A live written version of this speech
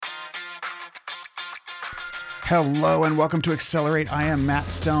Hello and welcome to Accelerate. I am Matt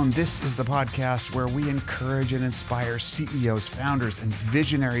Stone. This is the podcast where we encourage and inspire CEOs, founders, and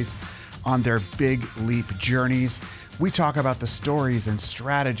visionaries on their big leap journeys. We talk about the stories and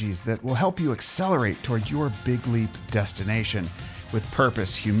strategies that will help you accelerate toward your big leap destination with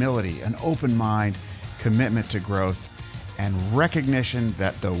purpose, humility, an open mind, commitment to growth, and recognition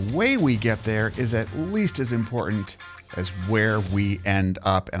that the way we get there is at least as important as where we end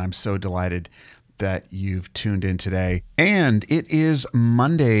up. And I'm so delighted that you've tuned in today. And it is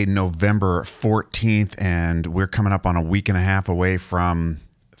Monday, November 14th, and we're coming up on a week and a half away from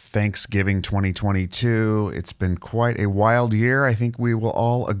Thanksgiving 2022. It's been quite a wild year. I think we will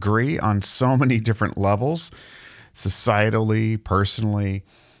all agree on so many different levels, societally, personally,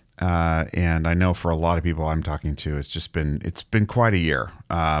 and I know for a lot of people I'm talking to, it's been quite a year.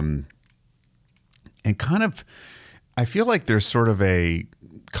 And kind of, I feel like there's sort of a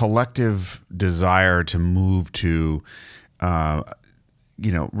collective desire to move to,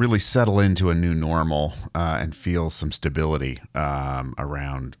 really settle into a new normal and feel some stability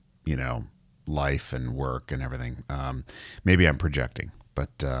around, life and work and everything. Maybe I'm projecting,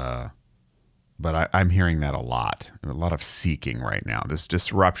 but I'm hearing that a lot of seeking right now. This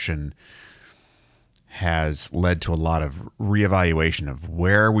disruption has led to a lot of reevaluation of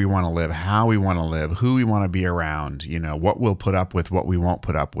where we want to live, how we want to live, who we want to be around, what we'll put up with, what we won't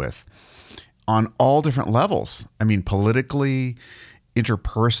put up with on all different levels. I mean, politically,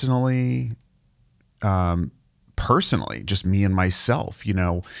 interpersonally, personally, just me and myself,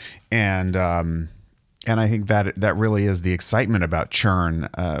 and I think that really is the excitement about churn,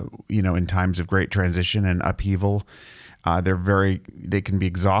 in times of great transition and upheaval. They can be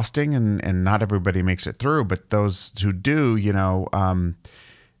exhausting and not everybody makes it through, but those who do,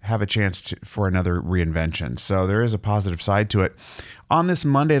 have a chance for another reinvention. So there is a positive side to it. On this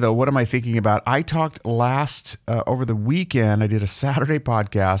Monday though, what am I thinking about? I talked over the weekend, I did a Saturday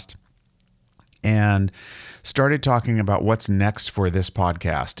podcast and started talking about what's next for this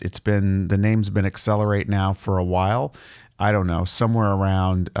podcast. The name's been Accelerate now for a while. I don't know, somewhere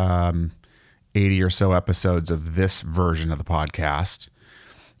around, 80 or so episodes of this version of the podcast.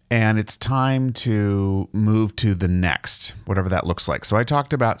 And it's time to move to the next, whatever that looks like. So I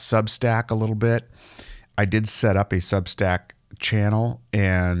talked about Substack a little bit. I did set up a Substack channel.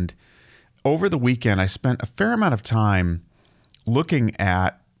 And over the weekend, I spent a fair amount of time looking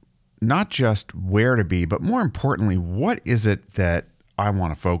at not just where to be, but more importantly, what is it that I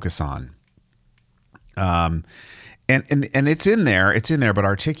want to focus on? And it's in there, but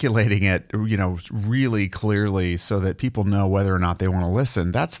articulating it, really clearly so that people know whether or not they want to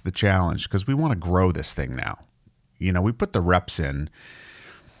listen. That's the challenge because we want to grow this thing now. We put the reps in.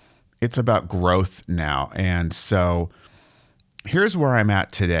 It's about growth now. And so here's where I'm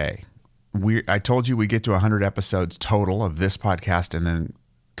at today. I told you we get to 100 episodes total of this podcast and then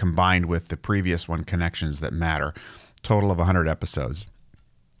combined with the previous one, Connections That Matter, total of 100 episodes.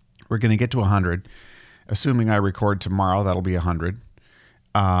 We're going to get to 100. Assuming I record tomorrow, that'll be 100.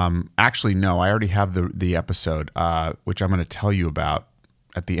 Actually, no, I already have the episode, which I'm going to tell you about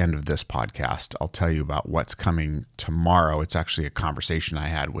at the end of this podcast. I'll tell you about what's coming tomorrow. It's actually a conversation I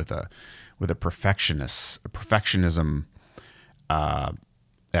had with a perfectionism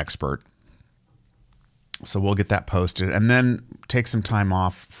expert. So we'll get that posted and then take some time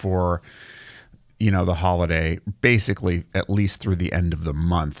off for, the holiday, basically at least through the end of the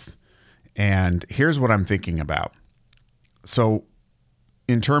month. And here's what I'm thinking about. So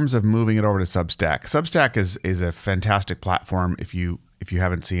in terms of moving it over to Substack is a fantastic platform. If you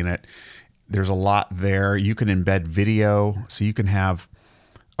haven't seen it, there's a lot there. You can embed video, so you can have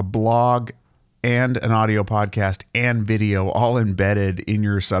a blog and an audio podcast and video all embedded in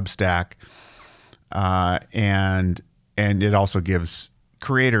your Substack. And it also gives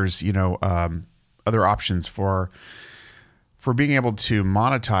creators, other options for being able to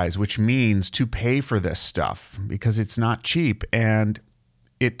monetize, which means to pay for this stuff because it's not cheap and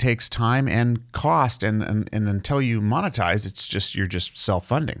it takes time and cost. And until you monetize, you're just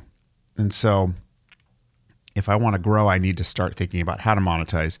self-funding. And so if I want to grow, I need to start thinking about how to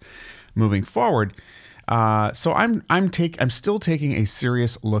monetize moving forward. So I'm still taking a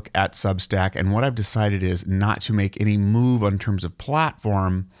serious look at Substack. And what I've decided is not to make any move in terms of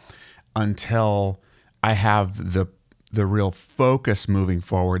platform until I have the real focus moving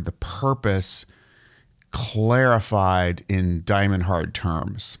forward, the purpose clarified in diamond hard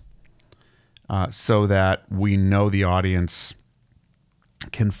terms, so that we know the audience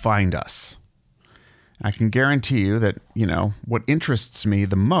can find us. I can guarantee you that, what interests me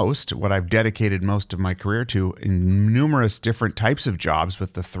the most, what I've dedicated most of my career to in numerous different types of jobs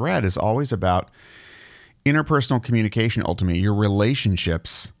with the thread is always about interpersonal communication, ultimately, your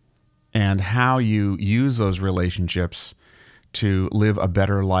relationships and how you use those relationships to live a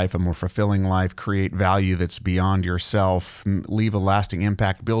better life, a more fulfilling life, create value that's beyond yourself, leave a lasting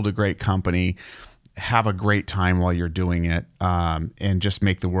impact, build a great company, have a great time while you're doing it, and just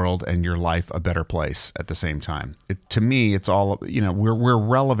make the world and your life a better place at the same time. To me, it's all, we're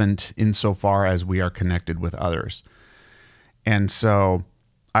relevant insofar as we are connected with others. And so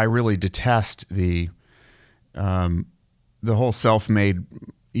I really detest the whole self-made,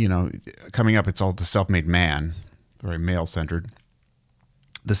 coming up, it's all the self-made man, very male-centered.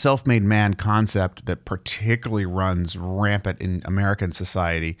 The self-made man concept that particularly runs rampant in American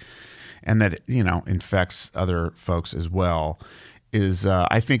society, and that, infects other folks as well, is,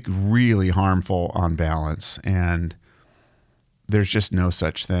 I think, really harmful on balance. And there's just no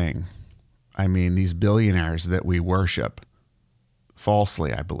such thing. I mean, these billionaires that we worship,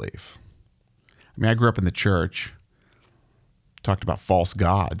 falsely, I believe. I mean, I grew up in the church, talked about false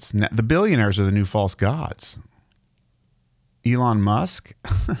gods. Now, the billionaires are the new false gods. Elon Musk,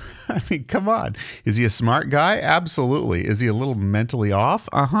 I mean, come on. Is he a smart guy? Absolutely. Is he a little mentally off?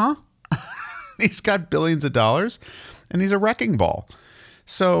 Uh-huh. He's got billions of dollars, and he's a wrecking ball.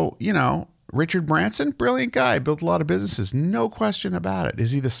 So, Richard Branson, brilliant guy, built a lot of businesses. No question about it.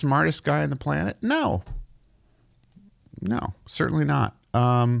 Is he the smartest guy on the planet? No, certainly not.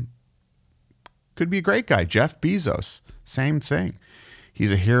 Could be a great guy. Jeff Bezos, same thing.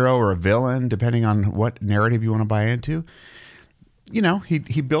 He's a hero or a villain, depending on what narrative you want to buy into.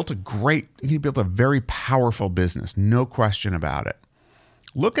 He built a very powerful business, no question about it.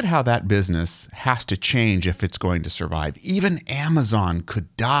 Look at how that business has to change if it's going to survive. Even Amazon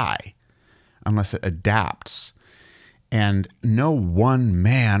could die unless it adapts. And no one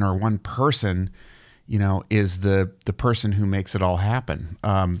man or one person, is the person who makes it all happen.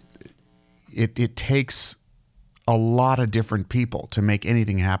 It takes a lot of different people to make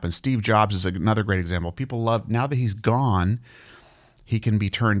anything happen. Steve Jobs is another great example. People love, now that he's gone, he can be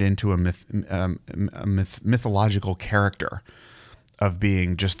turned into a mythological character of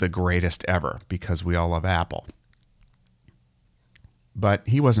being just the greatest ever because we all love Apple. But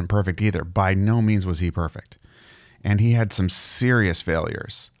he wasn't perfect either. By no means was he perfect. And he had some serious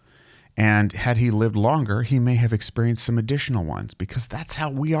failures. And had he lived longer, he may have experienced some additional ones, because that's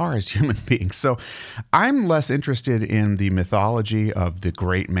how we are as human beings. So I'm less interested in the mythology of the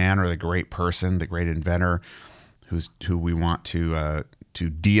great man or the great person, the great inventor who we want to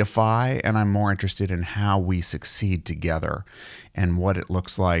deify, and I'm more interested in how we succeed together and what it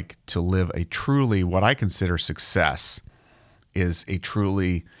looks like to live a truly, what I consider success is a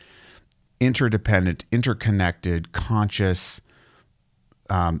truly interdependent, interconnected, conscious,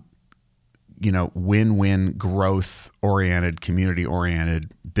 win-win, growth-oriented,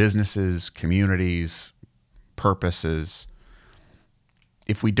 community-oriented businesses, communities, purposes.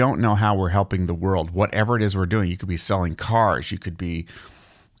 If we don't know how we're helping the world, whatever it is we're doing, you could be selling cars, you could be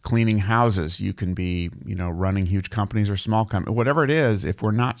cleaning houses, you can be, running huge companies or small companies, whatever it is, if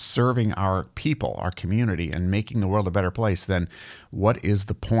we're not serving our people, our community, and making the world a better place, then what is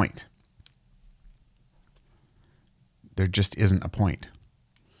the point? There just isn't a point.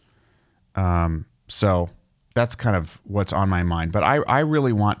 So that's kind of what's on my mind. But I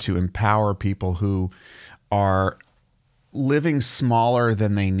really want to empower people who are living smaller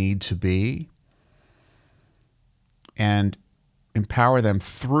than they need to be, and empower them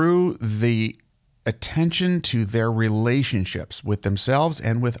through the attention to their relationships with themselves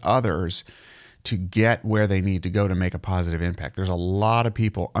and with others to get where they need to go to make a positive impact. There's a lot of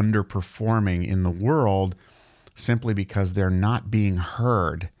people underperforming in the world simply because they're not being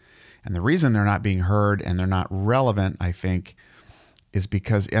heard. And the reason they're not being heard and they're not relevant, I think, is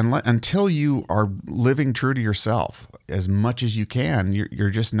because until you are living true to yourself as much as you can, you're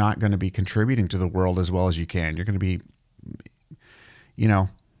just not going to be contributing to the world as well as you can. You're going to be,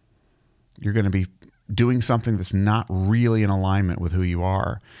 you're going to be doing something that's not really in alignment with who you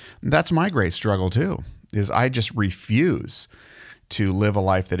are. And that's my great struggle too, is I just refuse to live a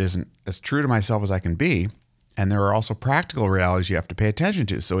life that isn't as true to myself as I can be. And there are also practical realities you have to pay attention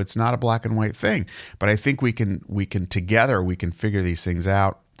to. So it's not a black and white thing. But I think we can together, we can figure these things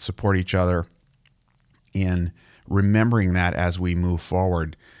out, support each other in remembering that as we move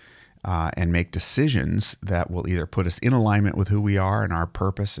forward and make decisions that will either put us in alignment with who we are and our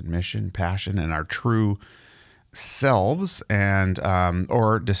purpose and mission, passion, and our true selves, and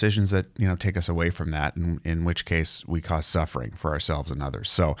or decisions that take us away from that, in which case we cause suffering for ourselves and others.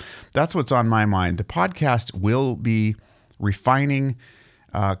 So that's what's on my mind. The podcast will be refining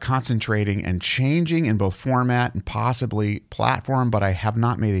concentrating and changing in both format and possibly platform, but I have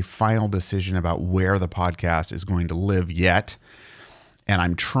not made a final decision about where the podcast is going to live yet. And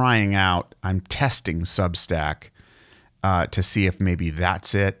I'm testing Substack to see if maybe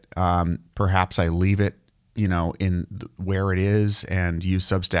that's it. Perhaps I leave it, where it is and use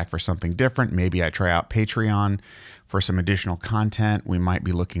Substack for something different. Maybe I try out Patreon for some additional content. We might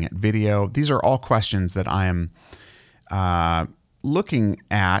be looking at video. These are all questions that I am looking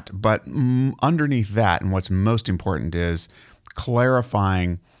at, but underneath that, and what's most important is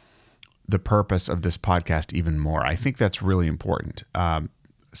clarifying the purpose of this podcast even more. I think that's really important,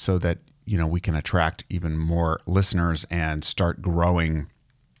 so that we can attract even more listeners and start growing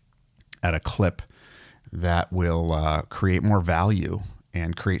at a clip that will create more value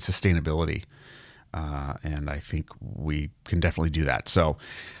and create sustainability. And I think we can definitely do that. So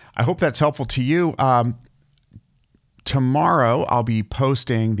I hope that's helpful to you. Tomorrow, I'll be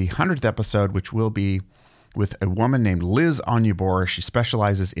posting the 100th episode, which will be with a woman named Liz Onyebor. She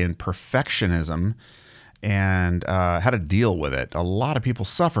specializes in perfectionism and how to deal with it. A lot of people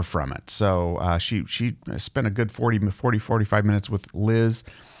suffer from it. So she spent a good 45 minutes with Liz.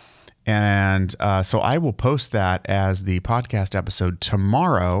 And so I will post that as the podcast episode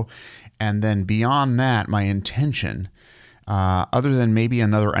tomorrow. And then beyond that, my intention, other than maybe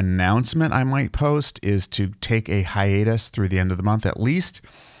another announcement I might post, is to take a hiatus through the end of the month at least.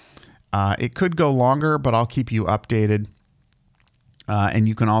 It could go longer, but I'll keep you updated. And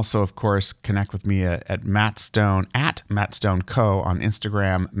you can also, of course, connect with me at Matt Stone, at Matt Stone Co. on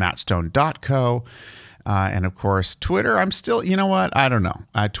Instagram, mattstone.co. And of course, Twitter, I'm still, I don't know.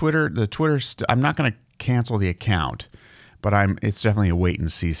 Twitter, I'm not going to cancel the account, but it's definitely a wait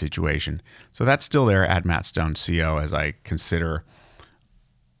and see situation. So that's still there at Matt Stone Co. as I consider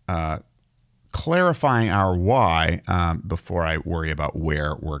clarifying our why before I worry about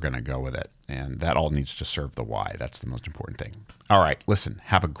where we're going to go with it. And that all needs to serve the why. That's the most important thing. All right, listen,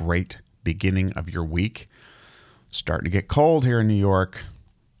 have a great beginning of your week. Starting to get cold here in New York.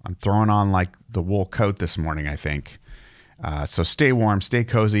 I'm throwing on like the wool coat this morning, I think. So stay warm, stay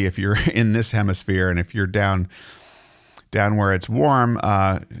cozy if you're in this hemisphere. And if you're down where it's warm,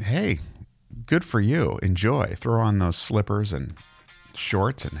 hey, good for you. Enjoy. Throw on those slippers and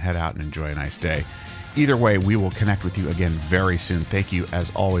shorts and head out and enjoy a nice day. Either way, we will connect with you again very soon. Thank you,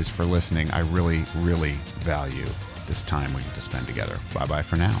 as always, for listening. I really, really value this time we get to spend together. Bye-bye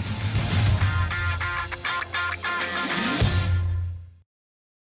for now.